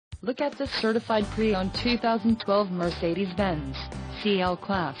Look at this certified pre-owned 2012 Mercedes-Benz CL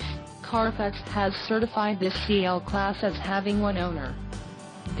Class. Carfax has certified this CL Class as having one owner.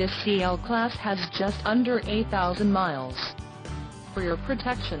 This CL Class has just under 8,000 miles. For your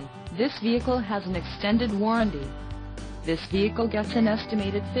protection, this vehicle has an extended warranty. This vehicle gets an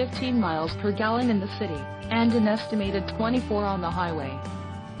estimated 15 miles per gallon in the city, and an estimated 24 on the highway.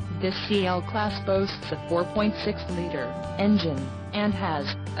 This CL Class boasts a 4.6-liter engine, and has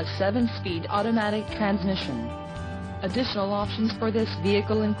a 7-speed automatic transmission. Additional options for this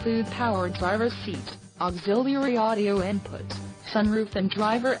vehicle include power driver's seat, auxiliary audio input, sunroof and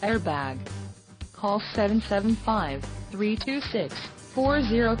driver airbag. Call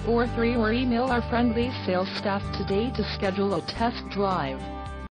 775-326-4043 or email our friendly sales staff today to schedule a test drive.